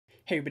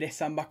Hey everybody,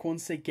 Sam back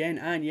once again,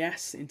 and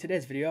yes, in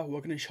today's video we're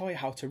going to show you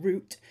how to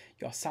root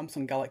your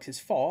Samsung Galaxy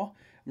S4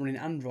 running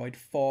Android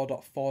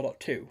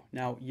 4.4.2.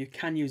 Now you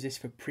can use this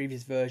for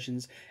previous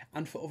versions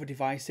and for other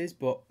devices,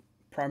 but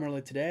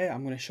primarily today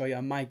I'm going to show you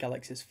on my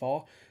Galaxy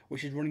S4,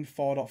 which is running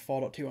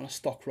 4.4.2 on a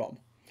stock ROM.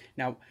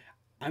 Now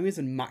I'm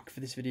using Mac for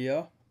this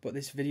video, but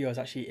this video is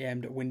actually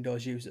aimed at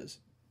Windows users.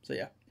 So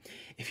yeah,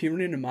 if you're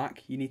running a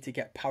Mac, you need to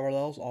get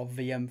Parallels or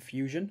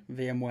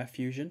VMware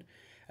Fusion.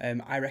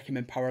 I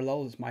recommend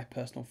Parallel, it's my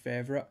personal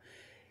favourite.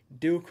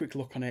 Do a quick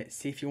look on it,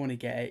 see if you want to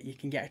get it. You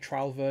can get a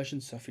trial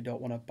version, so if you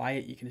don't want to buy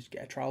it, you can just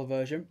get a trial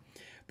version.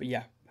 But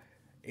yeah,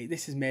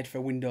 this is made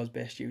for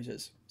Windows-based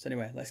users. So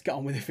anyway, let's get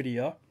on with the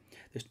video.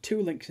 There's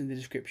two links in the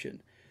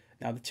description.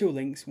 Now the two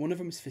links, one of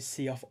them is for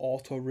CF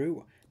Auto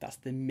Root, that's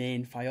the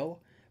main file,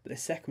 but the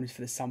second one is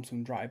for the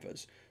Samsung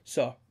drivers.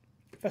 So,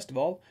 first of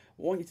all,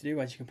 what I want you to do,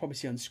 as you can probably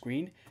see on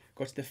screen,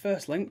 go to the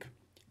first link,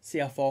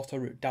 CF Auto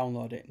Root,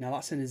 download it. Now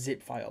that's in a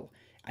zip file.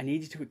 I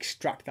need you to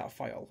extract that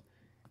file.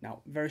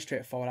 Now, very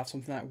straightforward. I have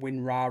something like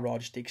WinRAR or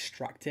just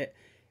extract it.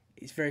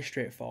 It's very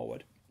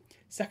straightforward.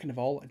 Second of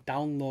all,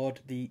 download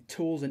the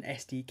Tools and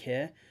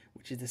SDK,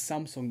 which is the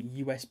Samsung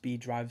USB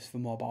drivers for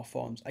mobile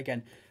phones.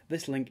 Again,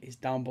 this link is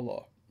down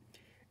below.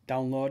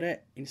 Download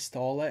it,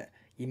 install it.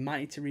 You might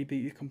need to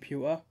reboot your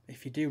computer.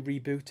 If you do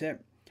reboot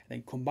it,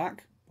 then come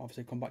back.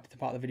 Obviously, come back to the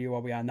part of the video where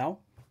we are now.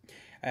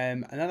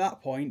 And at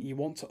that point, you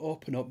want to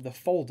open up the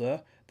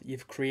folder that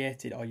you've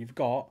created or you've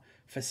got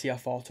for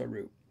CF Auto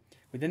Root.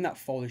 Within that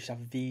folder, you should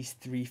have these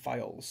three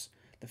files.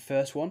 The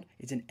first one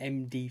is an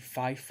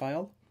MD5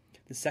 file.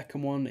 The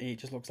second one, it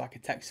just looks like a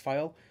text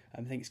file.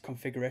 I think it's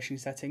configuration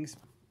settings.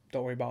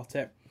 Don't worry about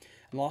it.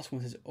 And the last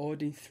one says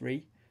Odin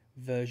 3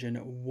 version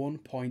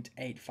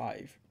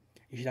 1.85.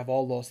 You should have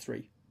all those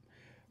three.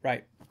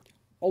 Right,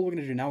 all we're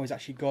going to do now is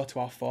actually go to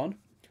our phone.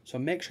 So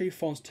make sure your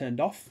phone's turned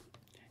off.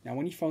 Now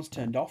when your phone's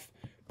turned off,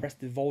 press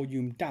the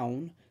volume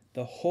down,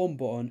 the home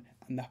button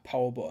and the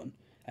power button.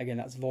 Again,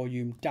 that's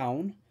volume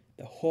down,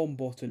 the home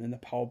button and the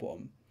power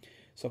button.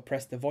 So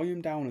press the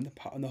volume down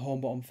and the home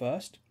button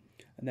first,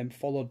 and then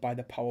followed by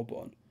the power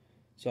button.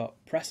 So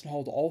press and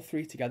hold all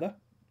three together.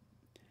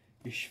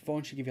 Your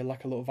phone should give you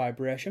like a little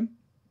vibration.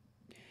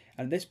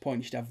 And at this point,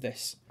 you should have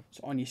this.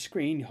 So on your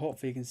screen,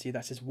 hopefully you can see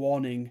that says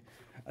warning.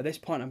 At this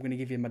point, I'm going to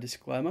give you my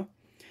disclaimer.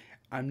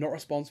 I'm not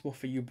responsible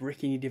for you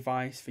bricking your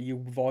device, for you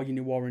voiding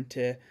your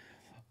warranty,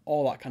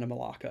 all that kind of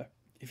malarkey.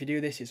 If you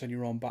do this, it's on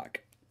your own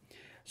back.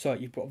 So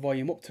you put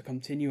volume up to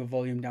continue, or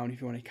volume down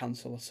if you want to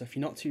cancel. So if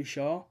you're not too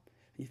sure,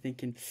 you're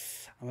thinking,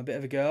 I'm a bit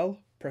of a girl,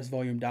 press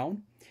volume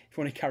down. If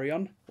you want to carry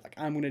on, like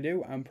I'm going to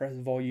do, and press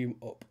volume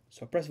up.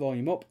 So press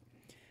volume up.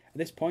 At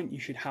this point, you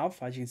should have,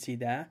 as you can see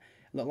there,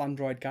 a little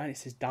Android guide. It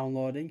says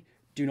downloading,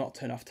 do not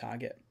turn off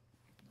target.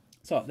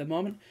 So at the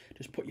moment,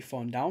 just put your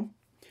phone down.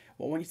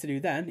 What I want you to do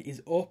then is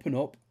open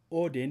up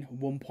Odin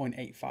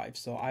 1.85.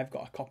 So I've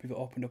got a copy of it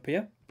opened up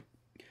here.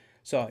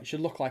 So it should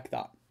look like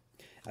that.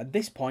 At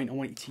this point, I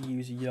want you to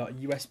use your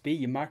USB,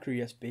 your micro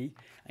USB,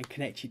 and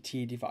connect it to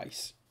your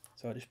device.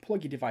 So just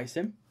plug your device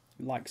in,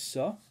 like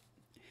so.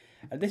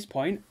 At this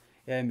point,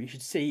 you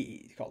should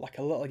see it's got like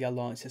a little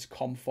yellow and it says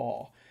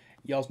COM4.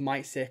 Yours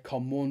might say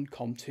COM1,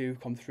 COM2,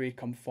 COM3,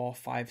 COM4,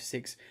 5,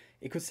 6.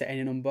 It could say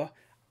any number.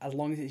 As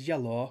long as it's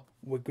yellow,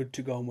 we're good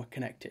to go and we're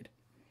connected.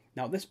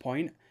 Now at this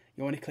point,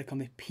 you want to click on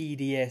the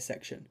PDA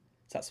section.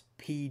 So that's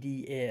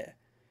PDA.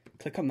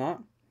 Click on that.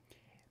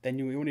 Then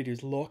what you want to do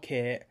is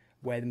locate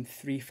where them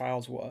three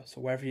files were.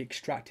 So wherever you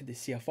extracted the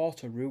CF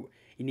Auto Root,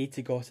 you need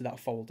to go to that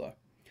folder.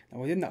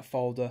 Now within that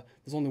folder,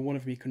 there's only one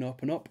of them you can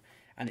open up,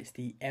 and it's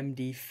the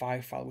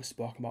MD5 file we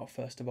spoke about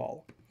first of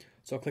all.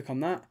 So click on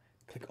that,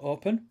 click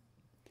open,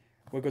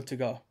 we're good to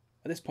go.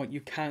 At this point,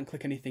 you can't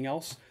click anything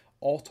else.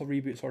 Auto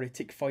Reboot's already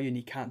ticked for you, and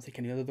you can't tick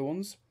any other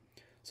ones.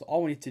 So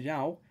all we need to do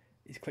now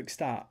is click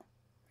start. Are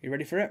you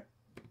ready for it?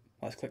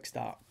 Let's click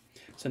start.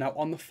 So now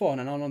on the phone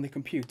and on the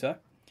computer,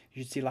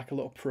 you should see like a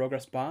little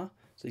progress bar.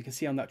 So you can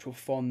see on the actual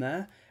phone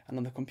there, and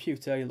on the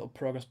computer, your little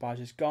progress bar is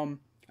just gone,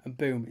 and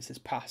boom, it says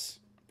pass.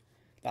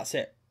 That's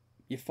it.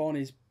 Your phone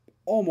is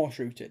almost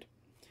rooted.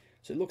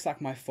 So it looks like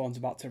my phone's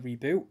about to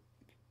reboot.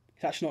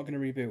 It's actually not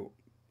going to reboot.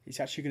 It's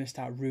actually going to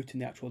start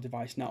rooting the actual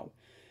device now.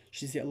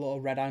 You see a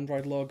little red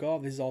Android logo.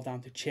 This is all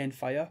down to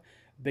Chainfire.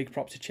 Big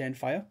props to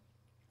Chainfire.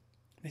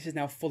 This is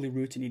now fully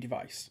rooting your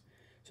device.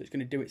 So it's going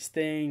to do its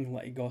thing,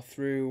 let it go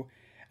through,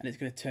 and it's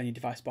going to turn your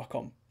device back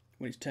on.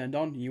 When it's turned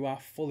on, you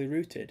are fully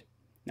rooted.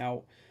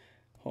 Now,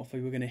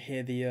 hopefully we're going to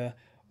hear the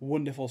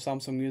wonderful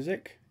Samsung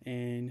music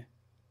in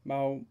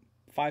about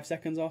 5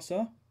 seconds or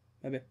so.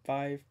 Maybe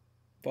 5,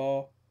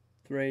 4,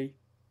 3,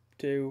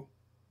 2,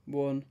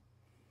 1.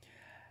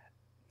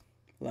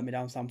 Let me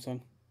down,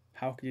 Samsung.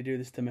 How could you do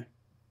this to me?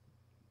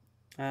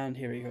 And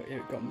here we go.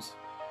 Here it comes.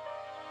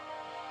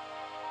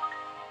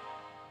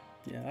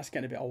 Yeah, that's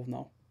getting a bit old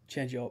now.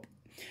 Change it up.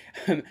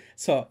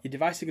 So your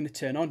device is going to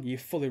turn on. You're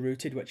fully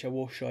rooted, which I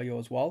will show you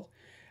as well.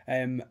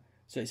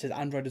 So it says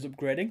Android is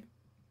upgrading.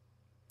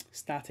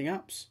 Starting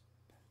apps.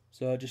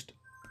 So just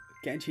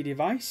get into your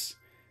device,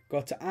 Go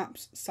to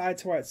apps, side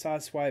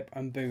swipe,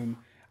 and boom.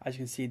 As you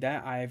can see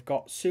there, I've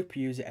got Super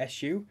User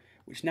SU,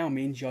 which now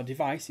means your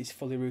device is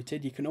fully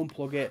rooted. You can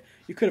unplug it.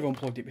 You could have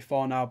unplugged it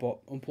before now,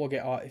 but unplug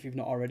it if you've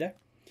not already.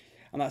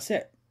 And that's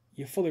it.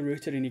 You're fully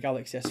rooted in your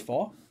Galaxy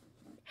S4.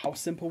 How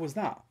simple was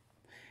that?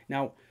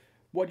 Now,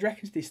 what do you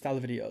reckon to these style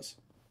of videos?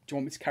 Do you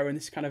want me to carry on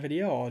this kind of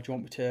video, or do you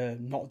want me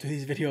to not do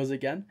these videos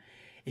again?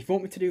 If you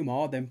want me to do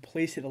more, then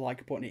please hit the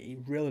like button. It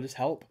really does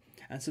help.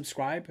 And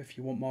subscribe if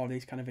you want more of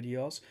these kind of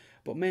videos.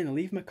 But mainly,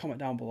 leave me a comment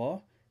down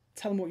below.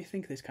 Tell me what you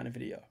think of this kind of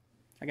video.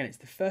 Again, it's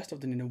the first I've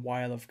done in a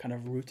while of kind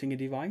of rooting a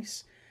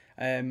device.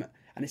 And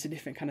it's a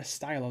different kind of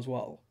style as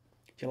well.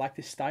 Do you like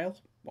this style?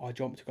 Or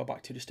do you want me to go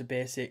back to just a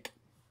basic,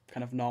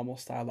 kind of normal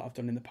style that I've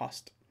done in the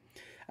past?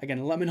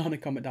 Again, let me know in a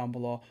comment down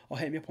below, or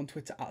hit me up on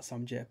Twitter at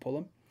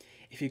samjpullen.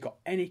 If you've got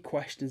any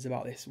questions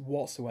about this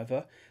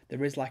whatsoever,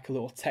 there is like a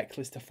little tech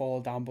list to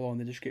follow down below in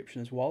the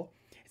description as well.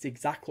 It's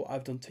exactly what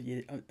I've done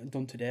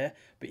today,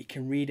 but you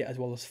can read it as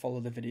well as follow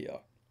the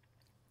video.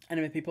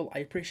 Anyway, people, I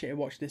appreciate you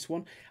watching this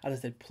one. As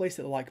I said, please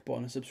hit the like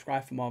button and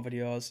subscribe for more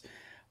videos,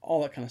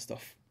 all that kind of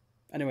stuff.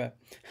 Anyway,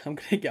 I'm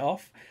going to get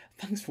off.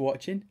 Thanks for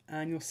watching,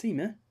 and you'll see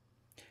me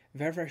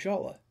very, very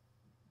shortly.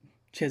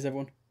 Cheers,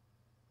 everyone.